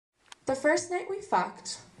The first night we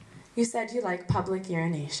fucked, you said you like public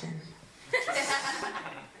urination.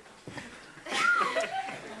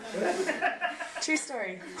 True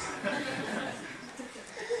story.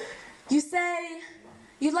 You say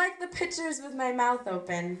you like the pictures with my mouth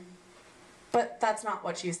open, but that's not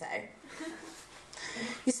what you say.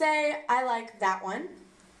 You say, I like that one,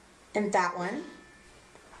 and that one,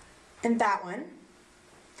 and that one.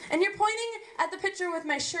 And you're pointing at the picture with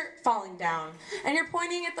my shirt falling down. And you're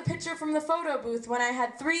pointing at the picture from the photo booth when I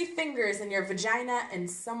had 3 fingers in your vagina and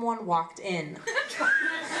someone walked in.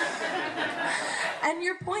 And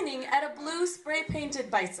you're pointing at a blue spray-painted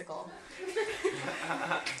bicycle.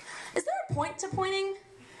 Is there a point to pointing?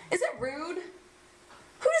 Is it rude?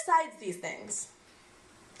 Who decides these things?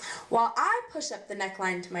 While I push up the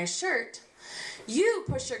neckline to my shirt, you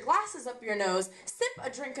push your glasses up your nose, sip a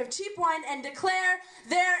drink of cheap wine, and declare,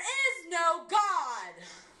 there is no God!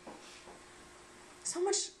 So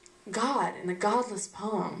much God in a godless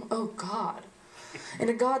poem. Oh, God. In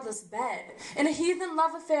a godless bed. In a heathen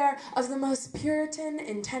love affair of the most Puritan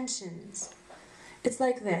intentions. It's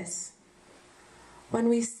like this. When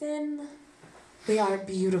we sin, we are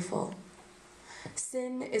beautiful.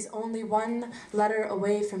 Sin is only 1 letter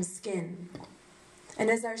away from skin. And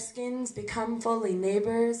as our skins become fully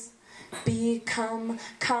neighbors, become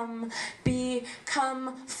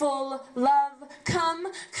full love, come,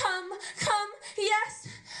 yes.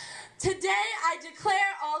 Today I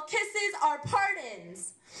declare all kisses are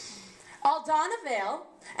pardons. I'll don a veil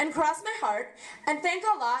and cross my heart and thank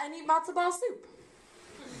Allah and eat matzo ball soup.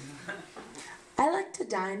 I like to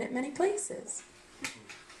dine at many places.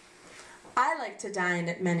 I like to dine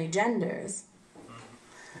at many genders.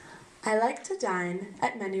 I like to dine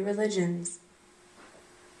at many religions.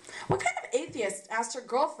 What kind of atheist asked her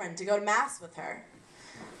girlfriend to go to mass with her?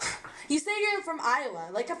 You say you're from Iowa,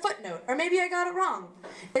 like a footnote, or maybe I got it wrong.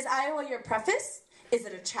 Is Iowa your preface? Is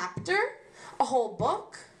it a chapter? A whole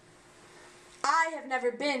book? I have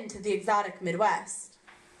never been to the exotic Midwest.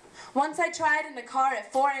 Once I tried in a car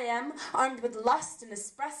at 4 a.m., armed with lust and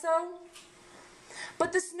espresso.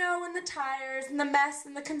 But the snow and the tires and the mess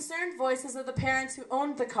and the concerned voices of the parents who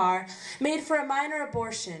owned the car made for a minor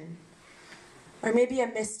abortion. Or maybe a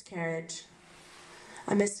miscarriage.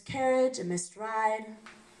 A miscarriage, a missed ride.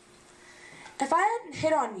 If I hadn't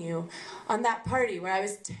hit on you on that party where I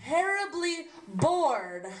was terribly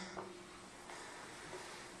bored,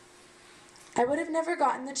 I would have never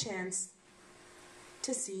gotten the chance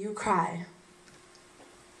to see you cry.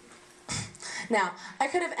 Now, I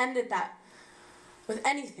could have ended that with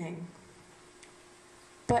anything,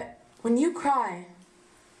 but when you cry,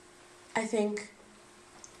 I think,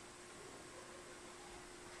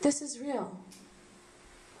 this is real.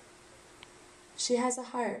 She has a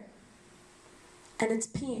heart, and it's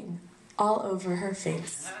peeing all over her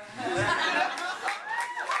face.